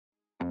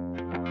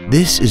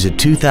This is a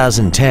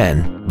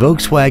 2010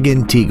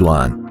 Volkswagen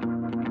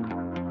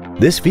Tiguan.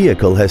 This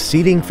vehicle has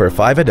seating for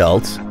 5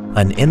 adults,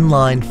 an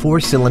inline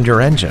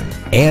 4-cylinder engine,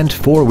 and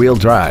 4-wheel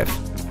drive.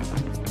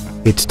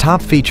 Its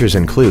top features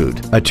include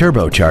a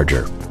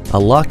turbocharger, a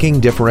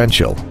locking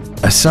differential,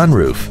 a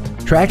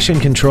sunroof, traction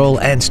control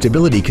and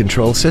stability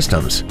control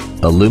systems,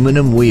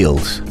 aluminum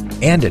wheels,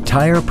 and a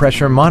tire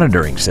pressure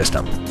monitoring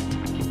system.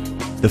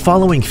 The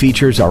following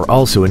features are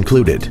also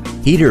included: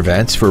 heater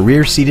vents for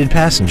rear-seated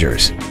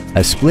passengers,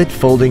 a split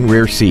folding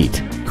rear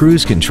seat,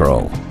 cruise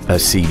control, a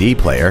CD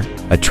player,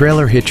 a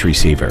trailer hitch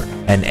receiver,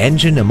 an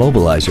engine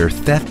immobilizer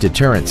theft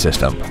deterrent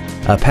system,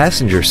 a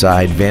passenger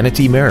side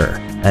vanity mirror,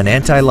 an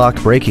anti-lock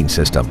braking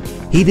system,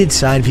 heated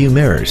side view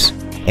mirrors,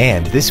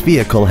 and this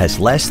vehicle has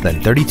less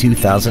than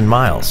 32,000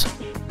 miles.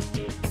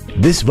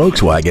 This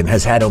Volkswagen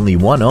has had only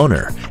one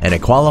owner and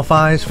it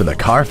qualifies for the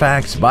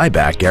Carfax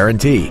buyback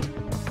guarantee.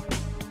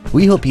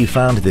 We hope you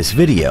found this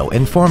video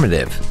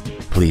informative.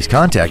 Please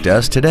contact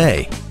us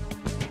today.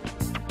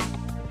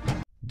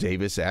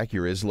 Davis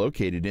Acura is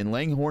located in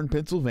Langhorne,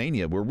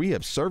 Pennsylvania, where we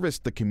have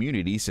serviced the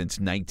community since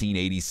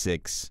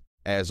 1986.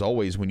 As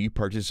always, when you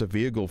purchase a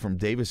vehicle from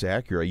Davis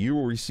Acura, you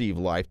will receive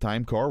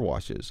lifetime car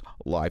washes,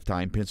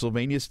 lifetime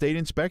Pennsylvania state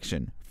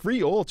inspection,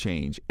 free oil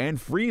change,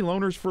 and free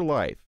loaners for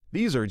life.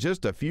 These are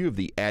just a few of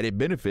the added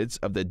benefits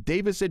of the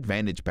Davis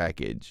Advantage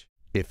Package.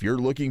 If you're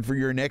looking for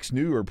your next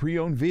new or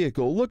pre-owned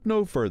vehicle, look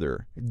no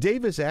further.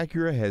 Davis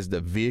Acura has the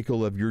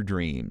vehicle of your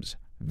dreams.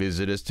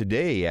 Visit us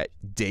today at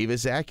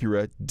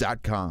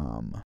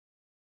davisacura.com.